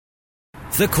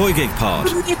The Koigig I Pod.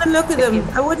 wouldn't even look at them.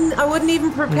 I wouldn't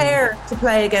even prepare to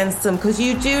play against them, because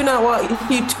you don't know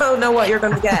what you're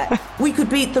going to get. We could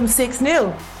beat them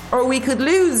 6-0, or we could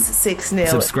lose 6-0.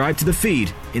 Subscribe to the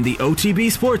feed in the OTB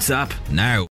Sports app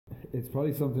now. It's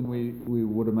probably something we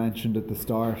would have mentioned at the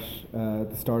start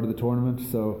of the tournament,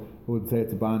 so I wouldn't say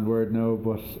it's a banned word, no,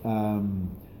 but I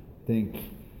think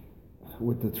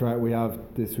with the threat we have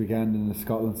this weekend in the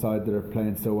Scotland side that are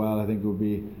playing so well, I think it would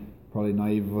be probably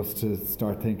naive of us to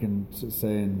start talking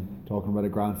about a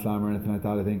Grand Slam or anything like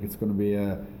that. I think it's going to be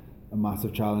a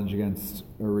massive challenge against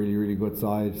a really, really good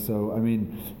side. So, I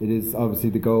mean, it is obviously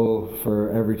the goal for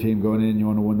every team going in. You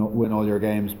want to win all your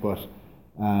games, but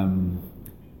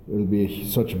it'll be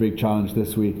such a big challenge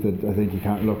this week that I think you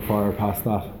can't look far past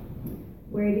that.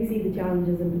 Where do you see the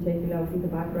challenges in particular? Obviously the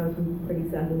back row's been pretty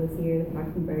settled this year, the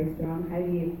pack's been very strong. How do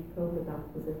you cope with that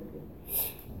specifically?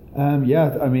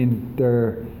 I mean,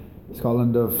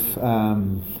 Scotland have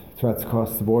threats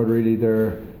across the board really.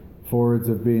 Their forwards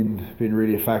have been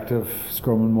really effective.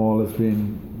 Scrum and maul has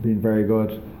been very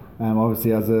good.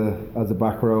 Obviously as a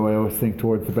back row I always think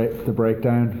towards the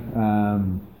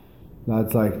breakdown.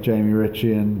 Lads like Jamie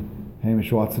Ritchie and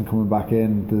Hamish Watson coming back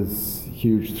in, there's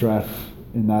huge threat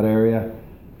in that area.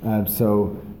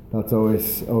 So that's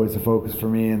always a focus for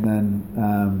me. And then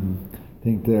I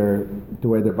think the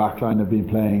way their backline have been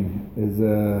playing is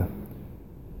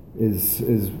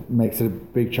makes it a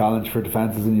big challenge for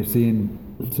defences, and you've seen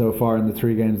so far in the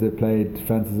 3 games they've played,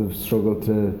 defences have struggled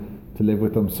to live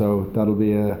with them, so that'll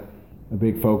be a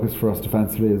big focus for us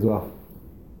defensively as well.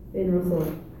 Finn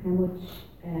Russell, how much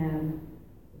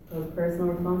personal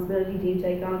responsibility do you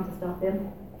take on to stop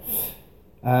him?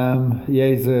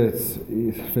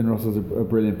 Finn Russell's a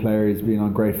brilliant player. He's been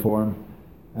on great form.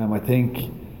 I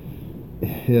think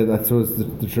that's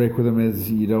the trick with him is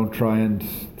you don't try and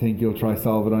think you'll try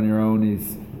solve it on your own.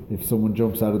 If someone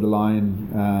jumps out of the line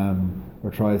or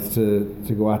tries to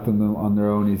go at them on their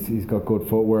own, he's got good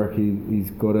footwork.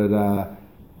 He's good at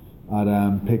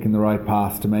picking the right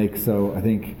pass to make. So I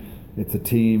think it's a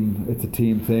team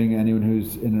thing. Anyone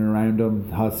who's in and around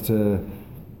him has to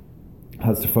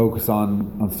focus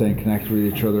on staying connected with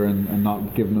each other and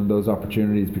not giving them those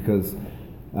opportunities, because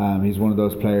he's one of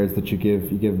those players that you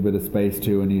give a bit of space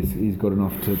to, and he's good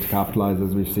enough to capitalise,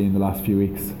 as we've seen the last few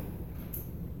weeks.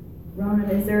 Ronan,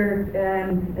 is there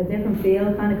a different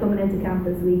feel kind of coming into camp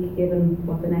this week, given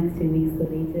what the next 2 weeks could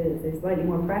lead to? Is there slightly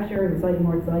more pressure? Is it slightly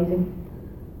more exciting?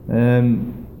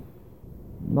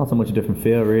 Not so much a different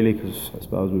feel really, because I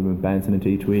suppose we've been bouncing into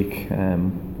each week,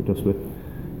 but just with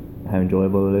how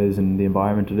enjoyable it is and the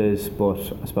environment it is. But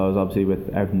I suppose obviously with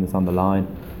everything that's on the line,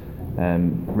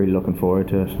 really looking forward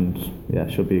to it, and yeah,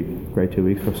 it should be a great 2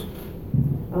 weeks for us.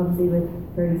 Obviously with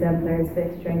 37 players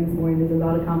fit to train this morning, there's a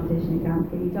lot of competition in camp.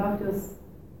 Can you talk to us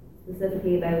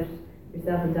specifically about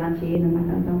yourself and Dan Sheehan and that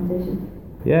kind of competition?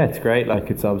 Yeah, it's great. Like,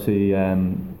 it's obviously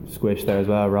Squish there as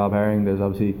well, Rob Herring. There's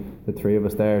obviously the 3 of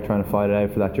us there trying to fight it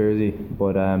out for that jersey.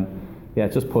 But yeah,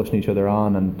 it's just pushing each other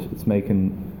on, and it's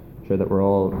making sure that we're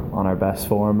all on our best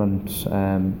form, and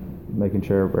making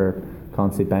sure we're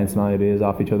constantly bouncing ideas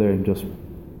off each other, and just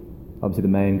obviously the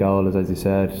main goal is, as you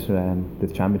said,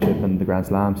 this championship and the Grand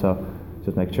Slam. So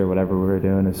just making sure whatever we're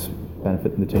doing is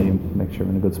benefiting the team, make sure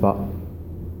we're in a good spot.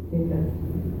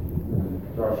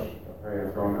 Josh, how's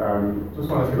it going? Just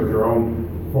want to ask you about your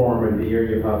own form in the year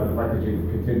you've had, the fact that you've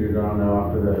continued on now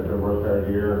after the World Player of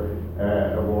the Year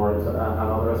awards and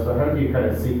all the rest. But how do you kind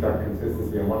of seek that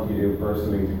consistency, and what do you do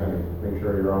personally to kind of make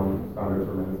sure your own standards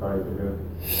remain as high as you do?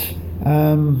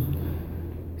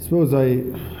 I suppose I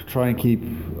try and keep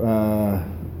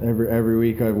every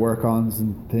week I work on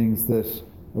some things that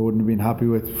I wouldn't have been happy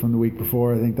with from the week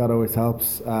before. I think that always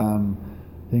helps. I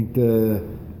think the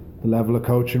level of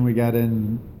coaching we get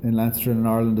in Leinster and in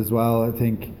Ireland as well, I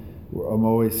think I'm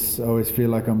always feel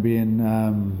like I'm being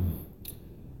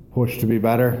pushed to be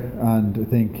better, and I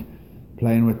think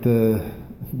playing with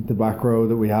the back row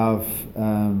that we have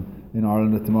in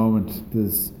Ireland at the moment,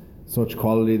 there's such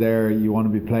quality there. You want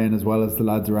to be playing as well as the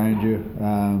lads around you.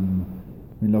 I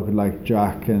mean, look at like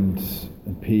Jack and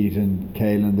Pete and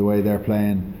Caelan, the way they're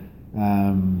playing.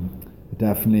 It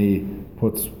definitely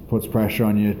puts pressure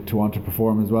on you to want to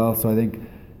perform as well. So I think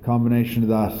combination of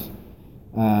that,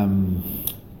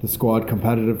 the squad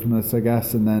competitiveness, I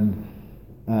guess, and then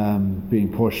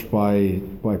being pushed by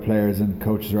players and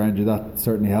coaches around you, that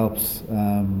certainly helps.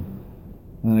 And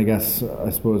I guess, I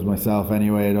suppose myself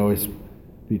anyway, I'd always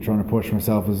be trying to push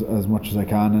myself as much as I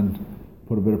can and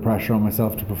put a bit of pressure on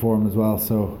myself to perform as well.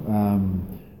 So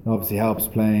it obviously helps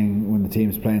playing when the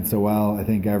team's playing so well. I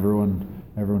think everyone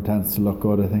tends to look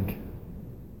good, I think.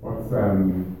 What's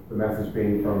the message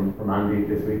been from Andy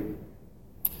this week?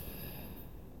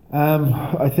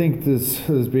 I think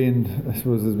there's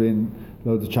been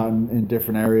loads of chatting in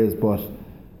different areas, but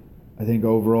I think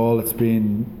overall it's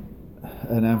been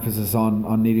an emphasis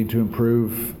on needing to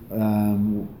improve. I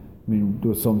mean, there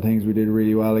were some things we did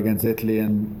really well against Italy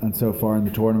and so far in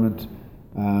the tournament.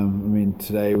 I mean,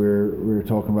 today we were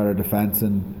talking about our defence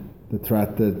and the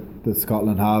threat that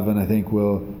Scotland have, and I think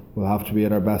we'll have to be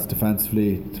at our best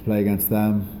defensively to play against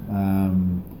them.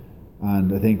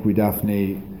 And I think we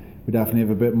definitely have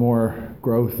a bit more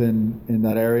growth in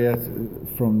that area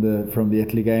from the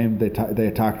Italy game. They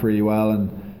attacked really well,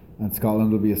 and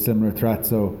Scotland will be a similar threat.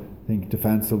 So I think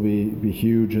defence will be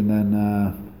huge, and then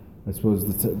I suppose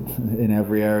in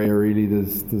every area really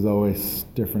there's always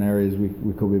different areas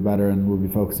we could be better, and we'll be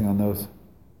focusing on those.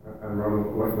 And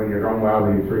Ron, when you're going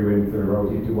well, you 3 wins in a row,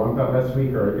 do you want that next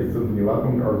week, or is it something you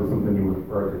welcomed, or is it something you would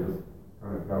prefer to just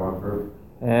kind of go on through?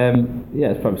 Yeah,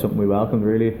 it's probably something we welcomed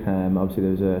really. Obviously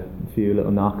there's a few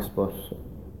little knocks, but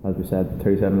as we said,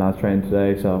 37 lads trained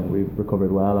today, so we've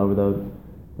recovered well over those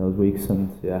weeks,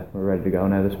 and yeah, we're ready to go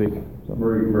now this week. So.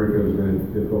 Murrayfield has been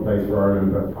a difficult place for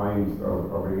Ireland at times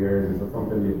over the years. Is that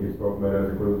something you've spoken about as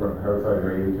a group, or how excited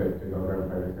are you to go there and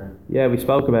play this game? Yeah, we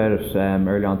spoke about it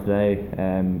early on today.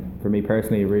 For me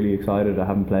personally, really excited. I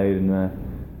haven't played in a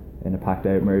packed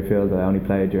out Murrayfield. I only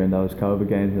played during those COVID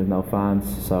games with no fans,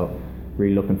 so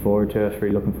really looking forward to it,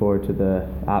 really looking forward to the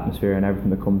atmosphere and everything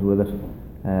that comes with it.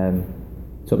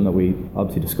 Something that we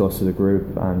obviously discussed as a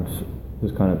group, and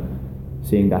just kind of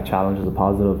seeing that challenge as a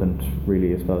positive, and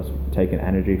really, I suppose, taking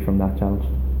energy from that challenge.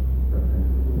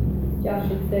 Josh,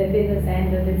 it's the business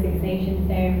end of the Six Nations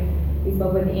now. We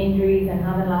spoke about the injuries and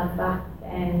having lads back,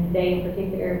 and today in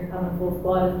particular, having a full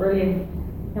squad is brilliant.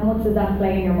 How much does that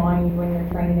play in your mind when you're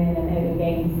training and out of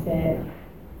games to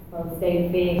stay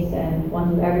fit and want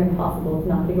to do everything possible to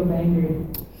not pick up an injury?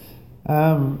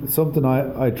 Something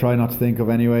I try not to think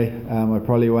of anyway. I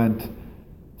probably went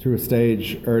through a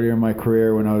stage earlier in my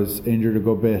career when I was injured a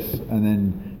good bit, and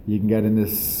then you can get in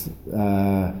this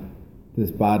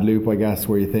bad loop, I guess,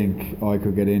 where you think, I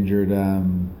could get injured.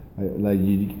 Like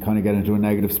you kind of get into a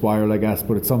negative spiral, I guess.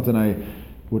 But it's something I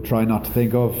would try not to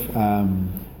think of.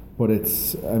 But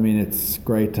it's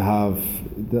great to have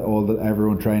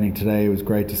everyone training today. It was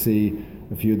great to see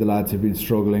a few of the lads who've been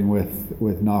struggling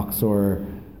with knocks or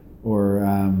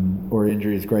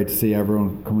injuries. Great to see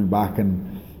everyone coming back,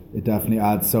 and it definitely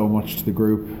adds so much to the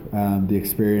group, the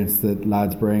experience that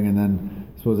lads bring, and then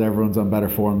I suppose everyone's on better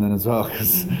form then as well,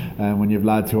 because when you have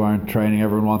lads who aren't training,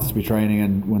 everyone wants to be training,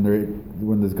 and when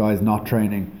there's guys not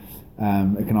training,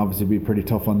 it can obviously be pretty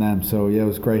tough on them. So yeah, it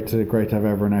was great to have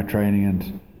everyone out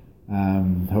training,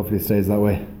 and hopefully it stays that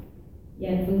way.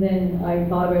 Yeah, something I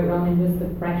thought about, Ronan, just the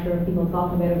pressure of people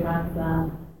talking about Grand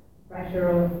Slam, pressure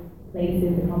of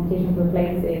places, the competition for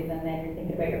places, and then you're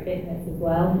thinking about your fitness as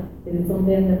well. Is it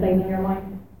something that plays on your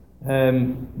mind?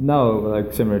 No,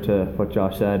 like similar to what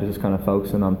Josh said, it's just kind of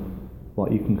focusing on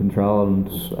what you can control and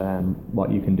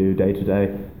what you can do day to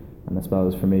day. And I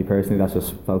suppose for me personally, that's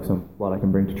just focus on what I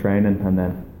can bring to training, and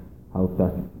then hope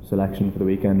that selection for the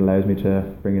weekend allows me to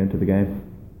bring it into the game.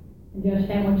 And Josh,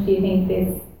 how much do you think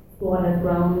this squad has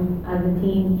grown as a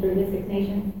team through the Six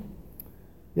Nations?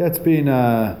 Yeah,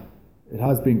 it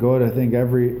has been good. I think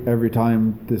every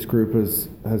time this group has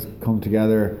come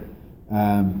together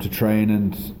to train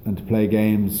and to play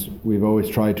games, we've always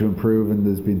tried to improve, and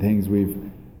there's been things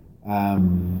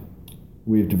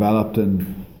we've developed.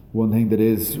 And one thing that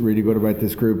is really good about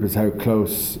this group is how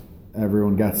close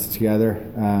everyone gets together.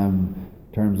 In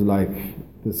terms of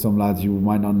there's some lads you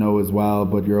might not know as well,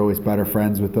 but you're always better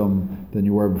friends with them than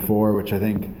you were before, which I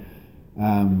think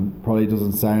probably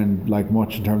doesn't sound like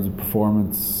much in terms of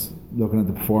performance. Looking at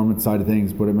the performance side of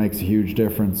things, but it makes a huge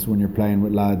difference when you're playing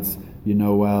with lads you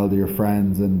know well, they're your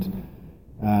friends, and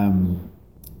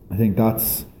I think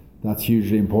that's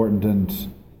hugely important, and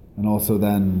also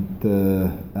then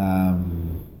the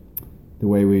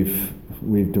way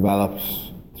we've developed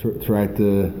throughout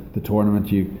the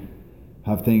tournament. You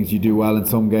have things you do well in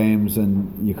some games,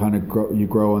 and you kind of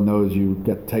grow on those. You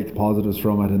take the positives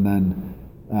from it, and then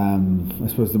I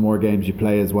suppose the more games you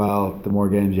play as well, the more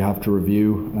games you have to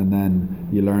review, and then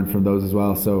you learn from those as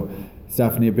well. So it's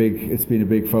definitely it's been a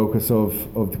big focus of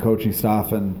the coaching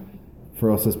staff, and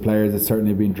for us as players, it's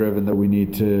certainly been driven that we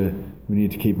need to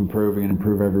keep improving and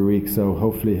improve every week. So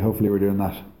hopefully we're doing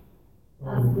that.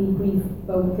 Last week we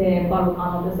spoke to Bob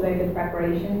O'Connell just about the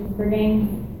preparations for games,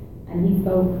 and he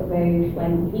spoke about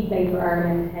when he played for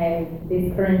Ireland how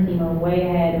this current team are way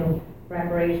ahead of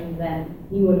preparations than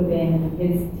he would have been in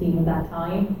his team at that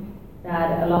time.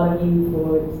 that a lot of you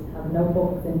would have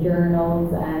notebooks and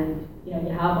journals, and you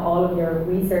have all of your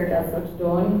research as such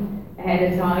done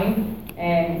ahead of time,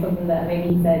 and something that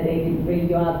maybe you said they didn't really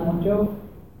do as much of.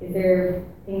 Is there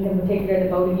things in particular that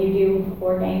both of you do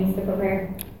before games to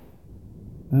prepare?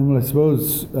 Well, I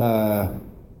suppose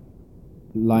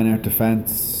line-out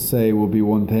defence, say, would be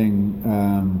one thing.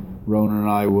 Ronan and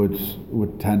I would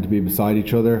tend to be beside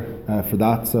each other for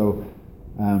that. So,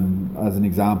 as an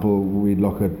example, we'd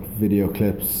look at video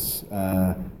clips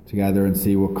together and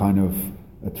see what kind of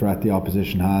a threat the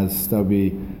opposition has. That would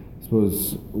be, I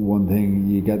suppose, one thing.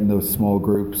 You get in those small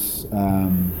groups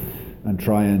and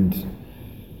try and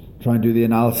do the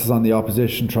analysis on the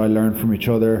opposition, try and learn from each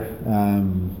other,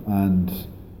 and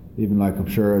even like I'm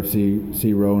sure I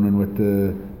see Ronan with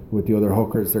the other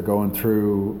hookers, they're going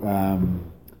through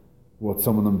what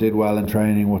some of them did well in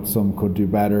training, what some could do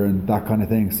better, and that kind of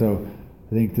thing. So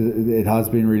I think it has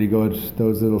been really good,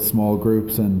 those little small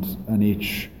groups and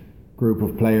each group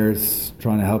of players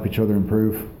trying to help each other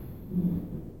improve.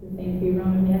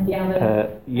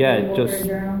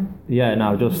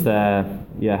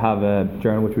 Have a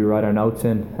journal which we write our notes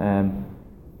in.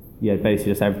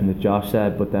 Basically just everything that Josh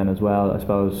said, but then as well, I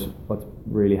suppose what's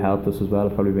really helped us as well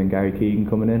has probably been Gary Keegan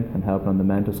coming in and helping on the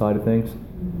mental side of things,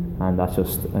 and that's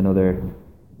just another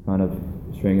kind of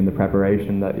string in the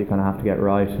preparation that you kind of have to get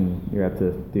right, and you're able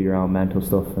to do your own mental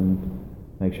stuff and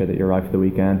make sure that you're right for the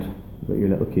weekend with your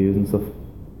little cues and stuff.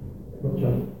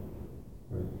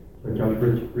 Josh,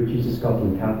 Richie's a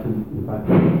Scotland captain in the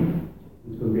background.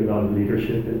 There's going to be a lot of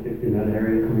leadership in that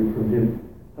area coming from him.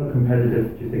 How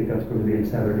competitive do you think that's going to be on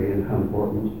Saturday, and how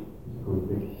important is it going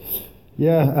to be?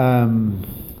 Yeah,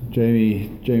 Jamie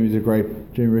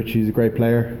Ritchie's a great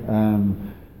player.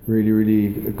 Really,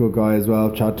 really a good guy as well.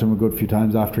 Chatted to him a good few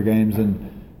times after games, and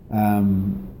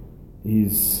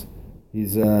he's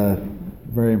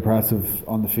very impressive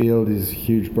on the field. He's a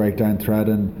huge breakdown threat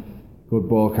and good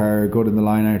ball carrier, good in the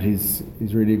line out. He's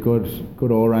really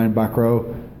good all round back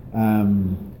row.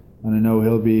 And I know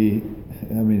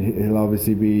he'll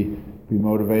obviously be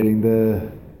motivating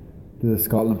the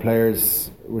Scotland players,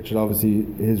 which is obviously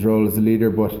his role as a leader,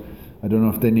 but I don't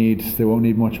know if they won't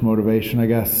need much motivation, I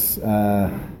guess,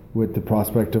 with the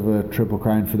prospect of a triple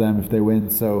crown for them if they win.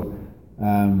 So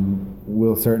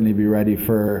we'll certainly be ready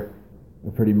for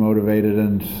a pretty motivated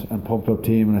and pumped up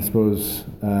team, and I suppose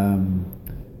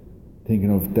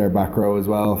thinking of their back row as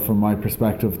well, from my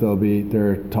perspective,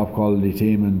 they're a top quality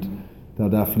team, and they'll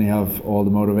definitely have all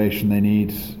the motivation they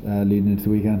need leading into the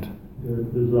weekend.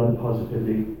 There's a lot of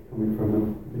positivity coming from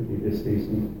them, particularly this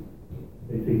season.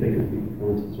 They think they could beat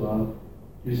France as well.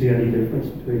 Do you see any difference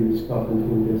between Scotland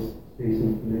in this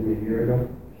season and maybe a year ago?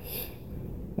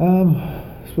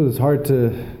 I suppose it's hard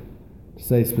to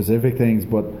say specific things,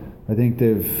 but I think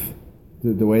the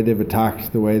way they've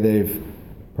attacked, the way they've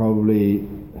probably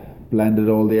blended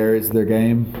all the areas of their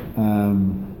game.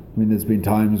 There's been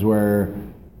times where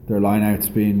their line-out's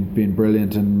been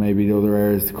brilliant, and maybe the other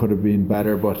areas could have been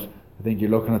better, but I think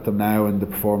you're looking at them now and the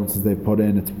performances they've put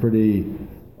in, it's pretty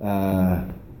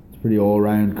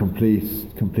all-round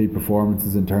complete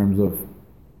performances in terms of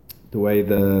the way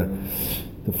the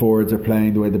forwards are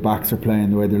playing, the way the backs are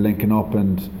playing, the way they're linking up,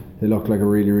 and they look like a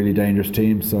really, really dangerous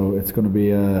team. So it's going to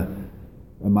be a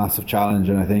massive challenge,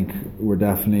 and I think we're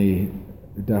definitely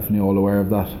all aware of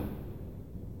that.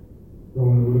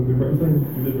 We've got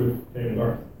something you did with Kane and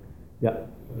Garth. Yeah.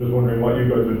 I'm just wondering what you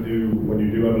guys would do when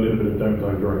you do have a little bit of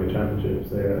downtime during a championship,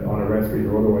 say on a rest week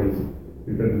or otherwise.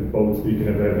 We've been both speaking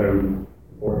about how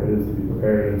important it is to be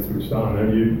prepared and switched on. How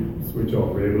do you switch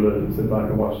off? Are you able to sit back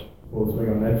and watch Full Swing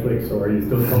on Netflix, or are you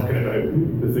still talking about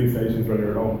the Six Nations when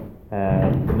you're at home?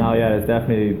 There's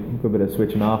definitely a good bit of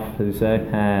switching off, as you say.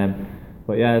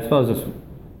 But yeah, I suppose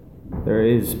there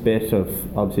is a bit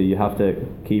of, obviously you have to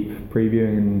keep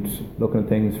previewing and looking at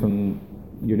things from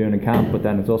you're doing in camp, but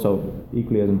then it's also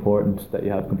equally as important that you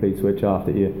have complete switch off,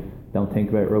 that you don't think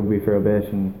about rugby for a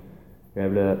bit and you're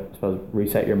able to, I suppose,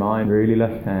 reset your mind really.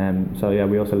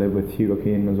 We also live with Hugo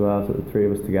Keenan as well, so the three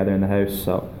of us together in the house,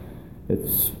 so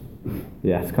it's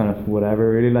kind of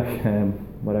whatever really,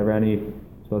 whatever any,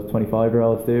 I suppose,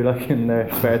 25-year-olds do in their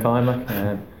spare time,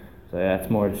 it's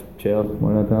more just chill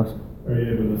more than anything else. Are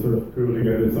you able to sort of pool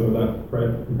together some of that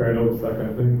prep, compare notes, that kind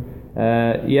of thing? We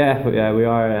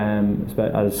are,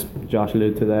 as Josh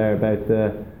alluded to there about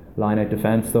the line-out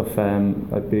defence stuff.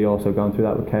 I'd be also going through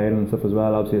that with Caelan and stuff as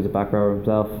well, obviously as a back rower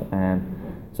himself.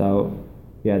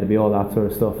 There'd be all that sort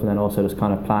of stuff, and then also just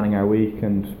kind of planning our week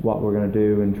and what we're going to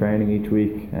do in training each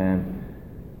week.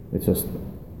 It's just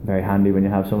very handy when you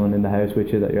have someone in the house with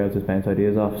you that you're able to bounce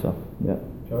ideas off. So yeah.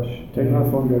 Josh, taking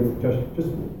on one guys. Josh, just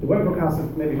the web broadcast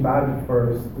is maybe bad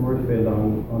for Murrayfield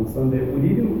on Sunday. Will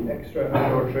you do extra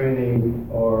outdoor training,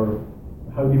 or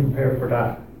how do you prepare for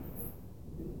that?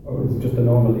 Or is it just a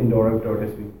normal indoor-outdoor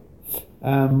this week?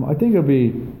 I think it'll be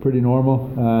pretty normal.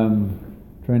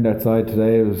 Trained outside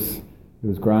today. It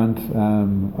was grand.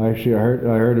 I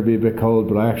heard it'd be a bit cold,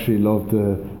 but I actually love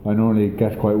I normally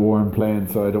get quite warm playing,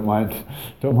 so I don't mind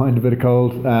a bit of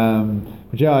cold.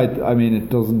 But yeah, I mean it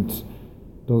doesn't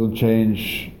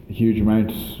change a huge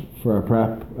amount for our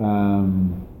prep.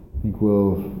 I think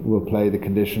we'll play the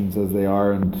conditions as they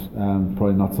are, and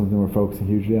probably not something we're focusing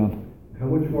hugely on. How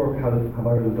much work have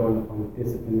Ireland done on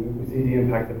discipline? We see the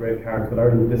impact of red cards, but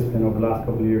Ireland's discipline over the last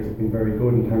couple of years has been very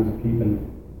good in terms of keeping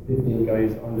 15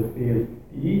 guys on the field.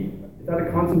 Is that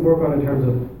a constant work on in terms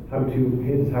of how to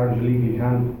hit as hard as you legally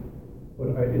can? But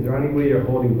is there any way you're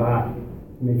holding back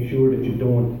to make sure that you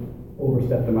don't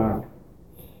overstep the mark?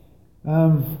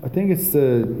 I think it's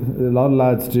a lot of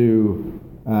lads do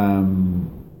a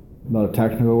lot of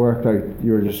technical work. Like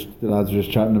the lads were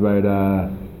just chatting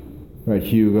about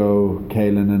Hugo,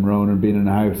 Caelan and Ronan being in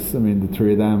the house. I mean, the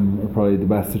three of them are probably the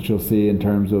best that you'll see in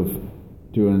terms of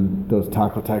doing those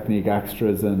tackle technique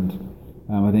extras, and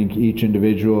I think each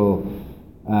individual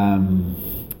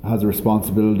has a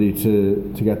responsibility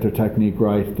to get their technique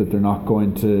right, that they're not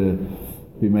going to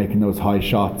be making those high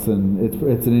shots, and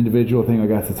it's an individual thing. I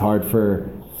guess it's hard for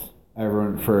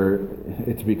everyone for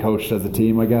it to be coached as a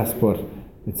team, I guess, but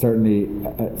it's certainly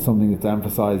something that's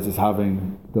emphasised, is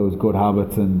having those good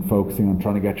habits and focusing on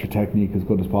trying to get your technique as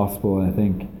good as possible. And I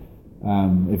think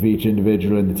if each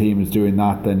individual in the team is doing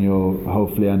that, then you'll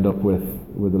hopefully end up with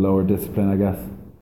a lower discipline, I guess.